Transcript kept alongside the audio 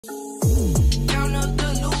Count up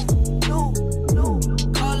the loot,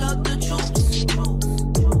 call up the troops.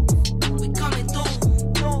 We coming through,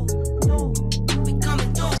 we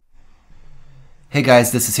coming through. Hey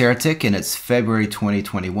guys, this is Heretic and it's February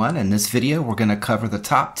 2021. In this video, we're going to cover the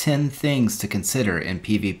top 10 things to consider in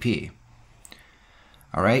PvP.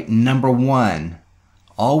 Alright, number 1,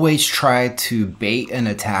 always try to bait an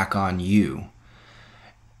attack on you.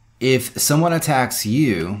 If someone attacks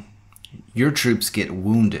you, your troops get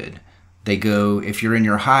wounded. They go, if you're in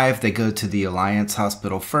your hive, they go to the Alliance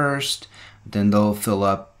Hospital first, then they'll fill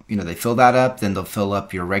up, they fill that up, then they'll fill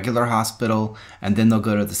up your regular hospital, and then they'll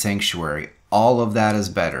go to the Sanctuary. All of that is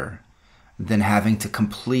better than having to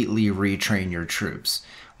completely retrain your troops.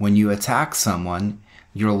 When you attack someone,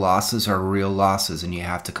 your losses are real losses and you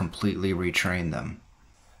have to completely retrain them.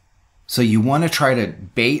 So you want to try to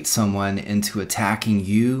bait someone into attacking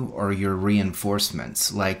you or your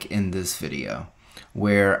reinforcements, like in this video,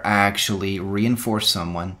 where I actually reinforce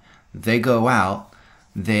someone, they go out,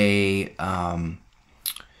 they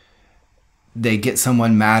get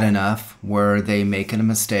someone mad enough where they make a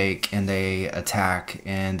mistake and they attack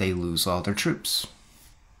and they lose all their troops.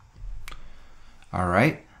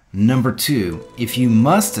 Alright, number 2, if you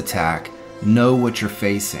must attack, know what you're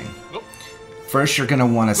facing. First, you're going to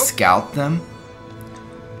want to scout them.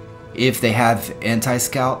 If they have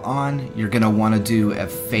anti-scout on, you're going to want to do a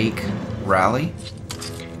fake rally.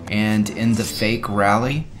 And in the fake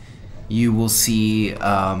rally, you will see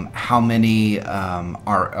how many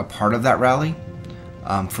are a part of that rally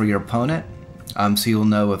for your opponent. So you'll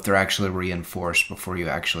know if they're actually reinforced before you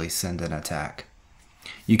actually send an attack.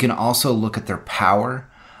 You can also look at their power,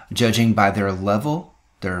 judging by their level,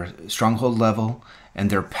 their stronghold level, and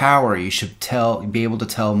their power. You should be able to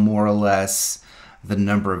tell more or less the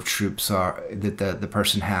number of troops that the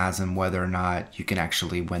person has and whether or not you can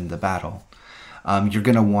actually win the battle. You're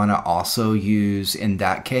going to want to also use, in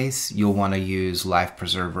that case, you'll want to use Life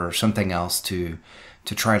Preserver or something else to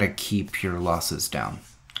try to keep your losses down.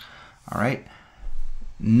 Alright.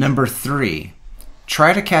 Number 3,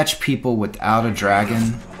 try to catch people without a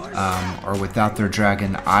dragon or without their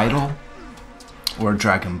dragon idol or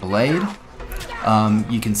dragon blade.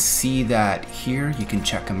 You can see that here. You can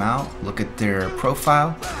check them out, look at their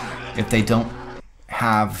profile. If they don't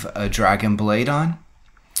have a dragon blade on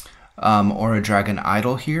or a dragon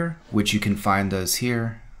idol here, which you can find those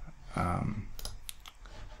here,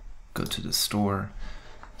 go to the store.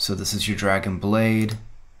 So this is your dragon blade,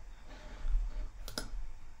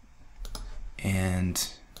 and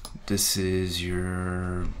this is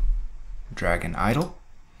your dragon idol.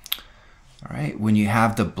 Alright, when you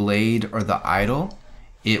have the blade or the idol,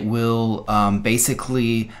 it will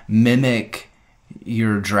basically mimic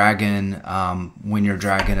your dragon when your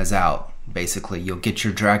dragon is out. Basically, you'll get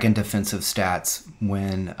your dragon defensive stats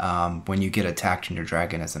when you get attacked and your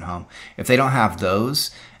dragon isn't home. If they don't have those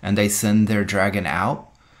and they send their dragon out,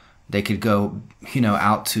 they could go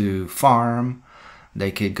out to farm, they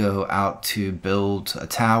could go out to build a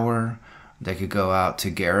tower, they could go out to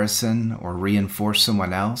garrison or reinforce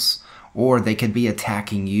someone else. Or they could be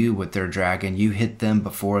attacking you with their dragon. You hit them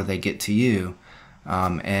before they get to you.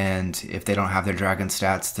 And if they don't have their dragon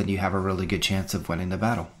stats, then you have a really good chance of winning the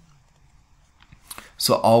battle.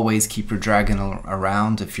 So always keep your dragon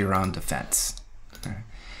around if you're on defense.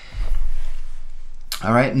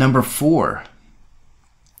 Alright, number 4.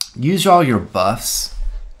 Use all your buffs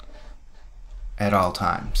at all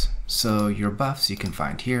times. So your buffs you can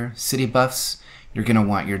find here. City buffs, you're going to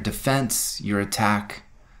want your defense, your attack,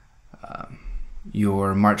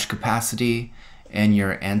 your march capacity, and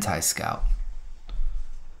your anti-scout.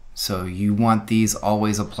 So you want these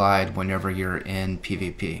always applied whenever you're in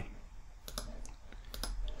PvP.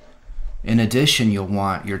 In addition, you'll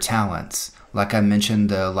want your talents. Like I mentioned,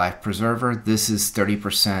 the Life Preserver, this is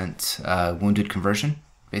 30% wounded conversion,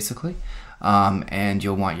 basically. And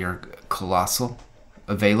you'll want your Colossal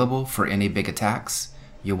available for any big attacks.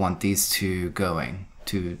 You'll want these two going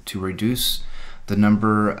to reduce the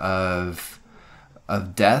number of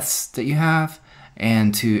deaths that you have,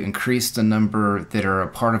 and to increase the number that are a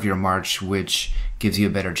part of your march, which gives you a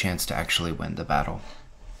better chance to actually win the battle.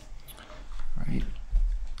 Right?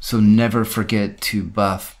 So never forget to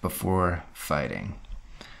buff before fighting.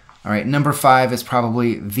 Alright, number 5 is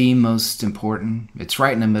probably the most important. It's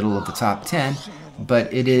right in the middle of the top 10,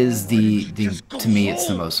 but it is to me, it's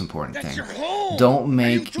the most important thing. Don't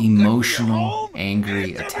make emotional,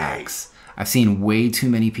 angry attacks. I've seen way too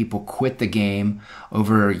many people quit the game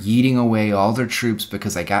over yeeting away all their troops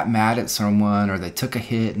because they got mad at someone, or they took a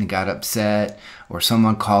hit and got upset, or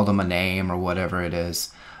someone called them a name, or whatever it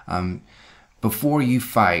is. Before you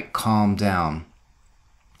fight, calm down.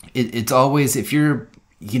 It's always, if you're,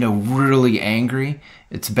 really angry,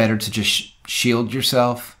 it's better to just shield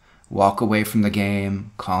yourself, walk away from the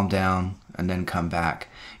game, calm down, and then come back.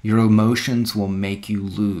 Your emotions will make you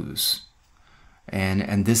lose.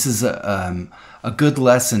 And this is a good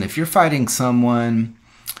lesson. If you're fighting someone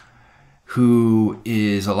who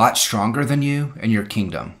is a lot stronger than you in your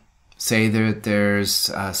kingdom, say that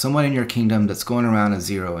there's someone in your kingdom that's going around and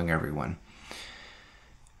zeroing everyone,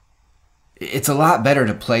 it's a lot better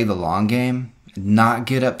to play the long game, not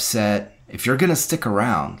get upset. If you're going to stick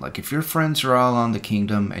around, like if your friends are all on the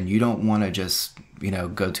kingdom and you don't want to just,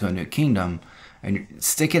 go to a new kingdom, and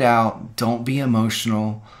stick it out, don't be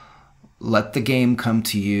emotional, let the game come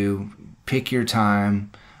to you, pick your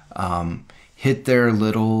time, hit their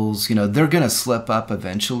littles. They're going to slip up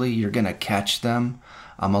eventually. You're going to catch them.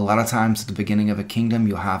 A lot of times at the beginning of a kingdom,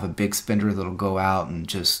 you'll have a big spender that'll go out and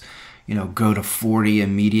just go to 40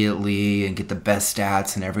 immediately and get the best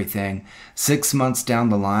stats and everything. 6 months down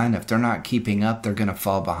the line, if they're not keeping up, they're going to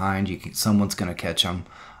fall behind. Someone's going to catch them.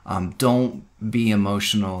 Don't be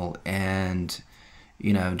emotional and,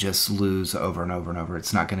 just lose over and over and over.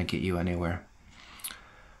 It's not going to get you anywhere.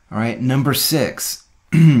 All right, number 6.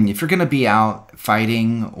 If you're going to be out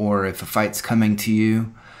fighting, or if a fight's coming to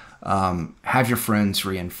you, have your friends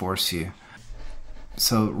reinforce you.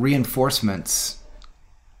 So reinforcements,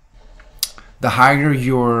 the higher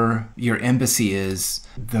your embassy is,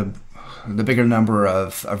 the bigger number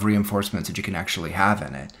of reinforcements that you can actually have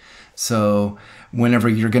in it. So whenever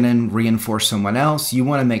you're going to reinforce someone else, you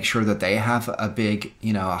want to make sure that they have a big,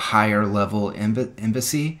 a higher level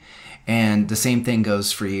embassy. And the same thing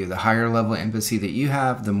goes for you. The higher level embassy that you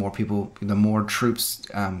have, the more troops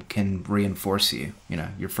can reinforce you.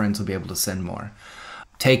 Your friends will be able to send more.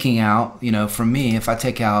 Taking out, for me, if I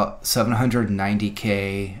take out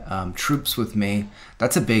 790k troops with me,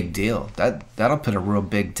 that's a big deal. That'll put a real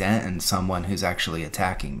big dent in someone who's actually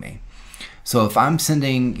attacking me. So if I'm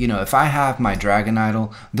sending, if I have my Dragon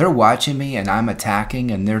Idol, they're watching me and I'm attacking,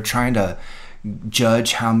 and they're trying to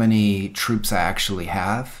judge how many troops I actually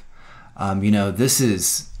have. This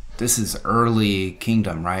is early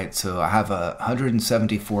kingdom, right? So I have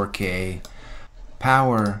 174k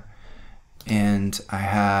power, and I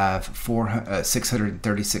have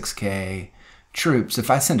 636k troops. If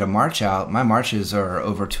I send a march out, my marches are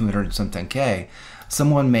over 200 something k.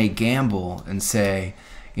 Someone may gamble and say,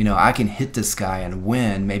 I can hit this guy and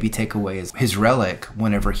win, maybe take away his relic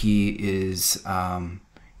whenever he is,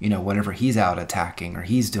 whenever he's out attacking or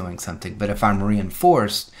he's doing something. But if I'm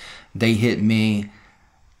reinforced, they hit me,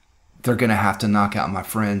 they're going to have to knock out my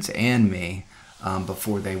friends and me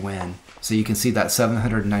before they win. So you can see that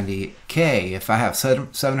 790k, if I have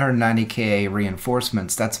 790k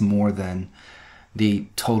reinforcements, that's more than the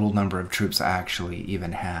total number of troops I actually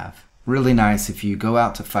even have. Really nice if you go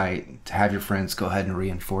out to fight, to have your friends go ahead and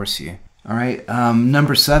reinforce you. All right,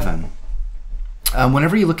 number 7.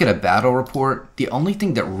 Whenever you look at a battle report, the only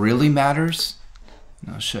thing that really matters,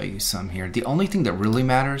 and I'll show you some here, the only thing that really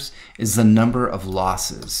matters is the number of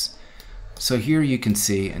losses. So here you can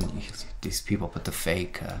see, and these people put the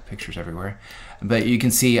fake pictures everywhere, but you can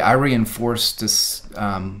see I reinforced this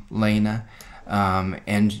Lena,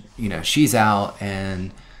 and she's out,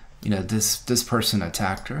 and this person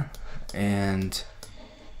attacked her, and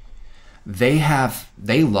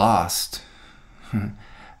they lost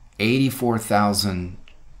 84,000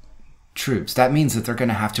 troops. That means that they're going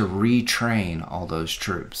to have to retrain all those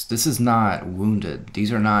troops. This is not wounded.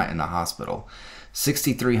 These are not in the hospital.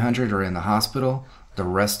 6,300 are in the hospital. The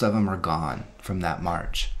rest of them are gone from that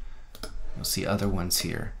march. You'll see other ones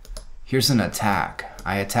here. Here's an attack.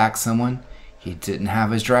 I attacked someone. He didn't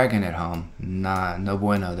have his dragon at home. Nah, no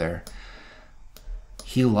bueno there.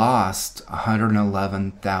 He lost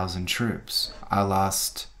 111,000 troops. I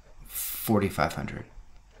lost 4,500.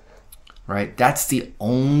 Right? That's the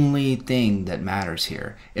only thing that matters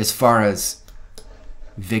here as far as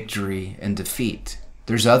victory and defeat.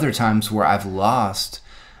 There's other times where I've lost,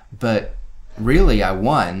 but really I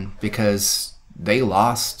won because they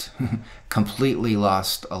lost, completely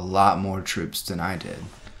lost a lot more troops than I did.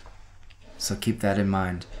 So keep that in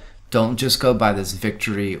mind. Don't just go by this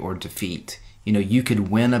victory or defeat. You could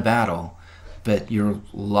win a battle, but your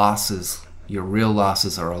losses, your real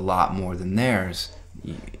losses are a lot more than theirs.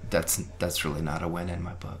 That's really not a win in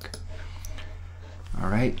my book. All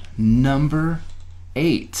right, number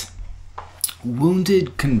 8,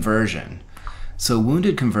 wounded conversion. So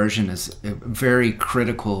wounded conversion is a very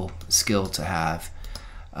critical skill to have.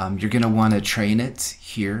 You're going to want to train it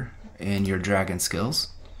here in your dragon skills.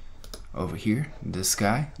 Over here, this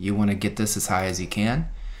guy, you want to get this as high as you can.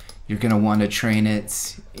 You're going to want to train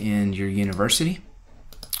it in your university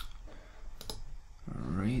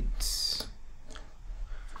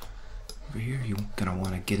gonna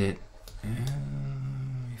want to get it.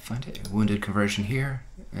 Find it. Wounded conversion here,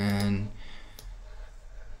 and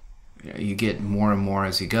you get more and more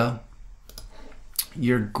as you go.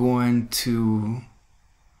 You're going to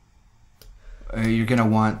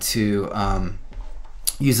want to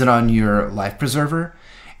use it on your life preserver,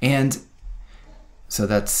 and so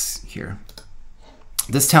that's here.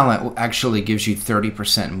 This talent actually gives you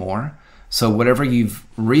 30% more. So whatever you've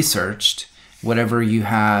researched, whatever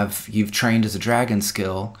you've trained as a dragon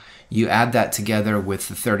skill, you add that together with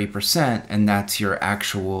the 30%, and that's your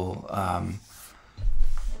actual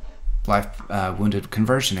life wounded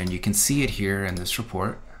conversion. And you can see it here in this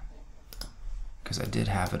report because I did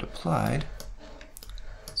have it applied.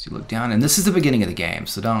 So you look down, and this is the beginning of the game,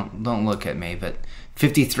 so don't look at me, but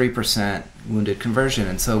 53% wounded conversion.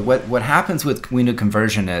 And so what happens with wounded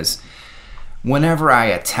conversion is whenever I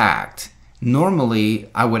attacked, normally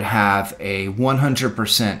I would have a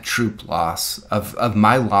 100% troop loss of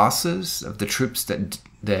my losses, of the troops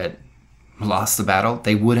that lost the battle.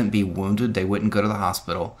 They wouldn't be wounded, they wouldn't go to the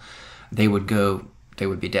hospital, they would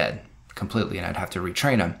be dead completely, and I'd have to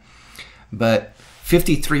retrain them. But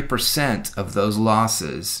 53% of those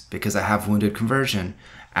losses, because I have wounded conversion,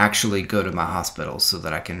 actually go to my hospital so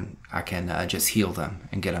that I can just heal them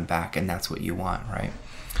and get them back, and that's what you want, right?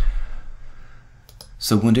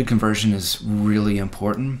 So wounded conversion is really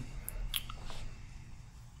important.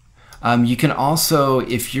 You can also,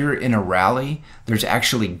 if you're in a rally, there's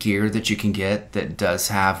actually gear that you can get that does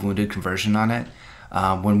have wounded conversion on it.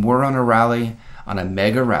 When we're on a rally, on a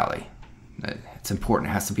mega rally, it's important,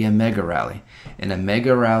 it has to be a mega rally. In a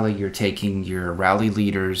mega rally, you're taking your rally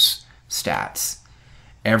leader's stats.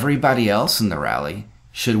 Everybody else in the rally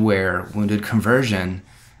should wear wounded conversion,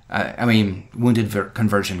 wounded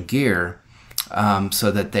conversion gear, so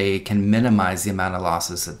that they can minimize the amount of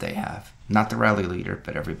losses that they have. Not the rally leader,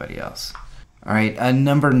 but everybody else. All right,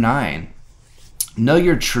 number 9, know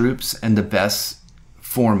your troops and the best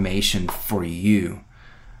formation for you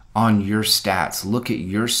on your stats. Look at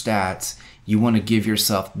your stats. You want to give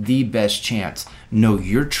yourself the best chance. Know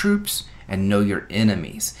your troops and know your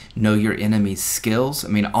enemies. Know your enemies' skills. I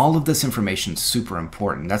mean, all of this information is super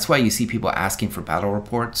important. That's why you see people asking for battle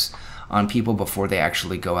reports on people before they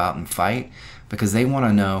actually go out and fight, because they want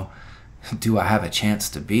to know, do I have a chance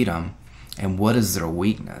to beat them, and what is their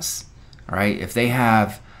weakness? All right, if they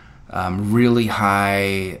have really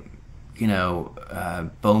high,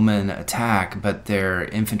 bowman attack, but their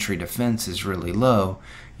infantry defense is really low,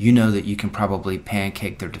 you know that you can probably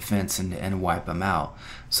pancake their defense and wipe them out.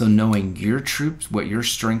 So knowing your troops, what your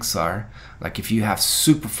strengths are, like if you have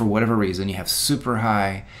for whatever reason, you have super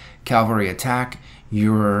high cavalry attack,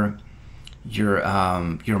 your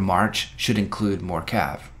march should include more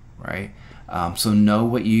cav, right? So know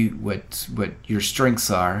what your strengths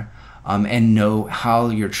are, and know how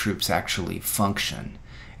your troops actually function.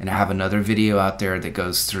 And I have another video out there that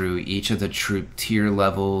goes through each of the troop tier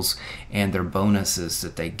levels and their bonuses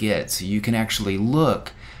that they get. So you can actually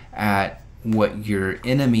look at what your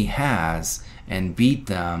enemy has and beat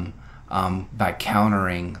them by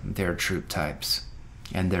countering their troop types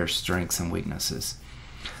and their strengths and weaknesses.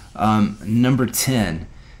 Number 10,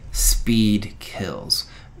 speed kills.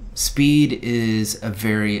 Speed is a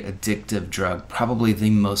very addictive drug, probably the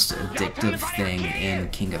most addictive thing in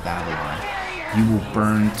King of Avalon. You will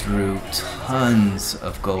burn through tons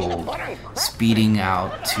of gold speeding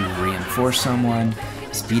out to reinforce someone,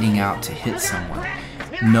 speeding out to hit someone.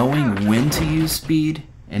 Knowing when to use speed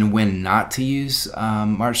and when not to use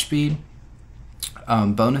march speed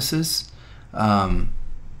bonuses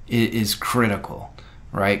is critical,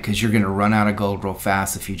 right? Because you're going to run out of gold real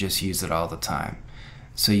fast if you just use it all the time.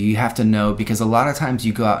 So you have to know, because a lot of times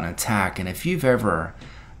you go out and attack, and if you've ever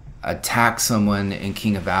attacked someone in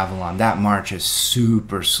King of Avalon, that march is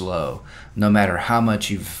super slow, no matter how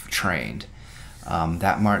much you've trained.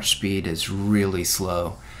 That march speed is really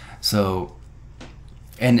slow. So,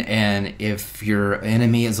 and if your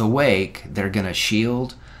enemy is awake, they're going to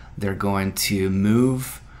shield, they're going to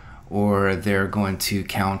move, or they're going to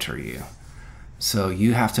counter you. So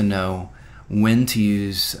you have to know when to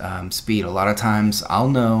use speed. A lot of times I'll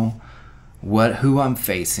know who I'm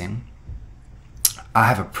facing. I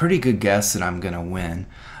have a pretty good guess that I'm going to win.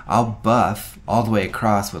 I'll buff all the way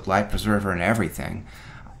across with light preserver and everything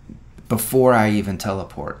before I even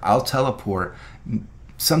teleport. I'll teleport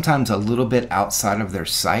sometimes a little bit outside of their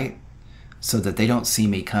sight so that they don't see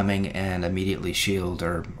me coming and immediately shield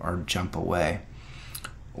or jump away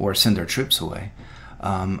or send their troops away.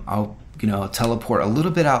 I'll teleport a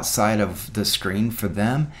little bit outside of the screen for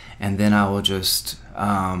them, and then I will just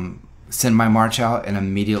send my march out and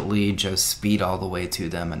immediately just speed all the way to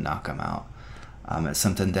them and knock them out. It's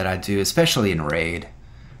something that I do, especially in Raid.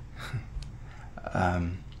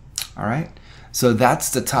 All right, so that's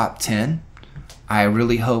the top 10. I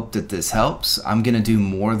really hope that this helps. I'm gonna do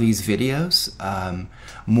more of these videos,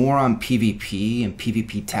 more on PvP and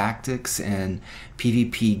PvP tactics and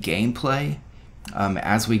PvP gameplay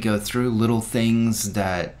as we go through, little things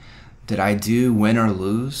that I do, win or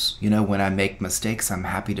lose. You know, when I make mistakes, I'm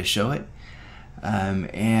happy to show it.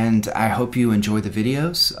 And I hope you enjoy the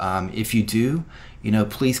videos. If you do, you know,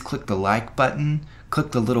 please click the like button,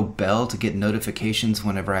 click the little bell to get notifications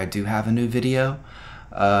whenever I do have a new video.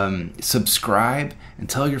 Subscribe and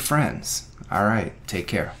tell your friends. All right, take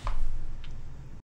care.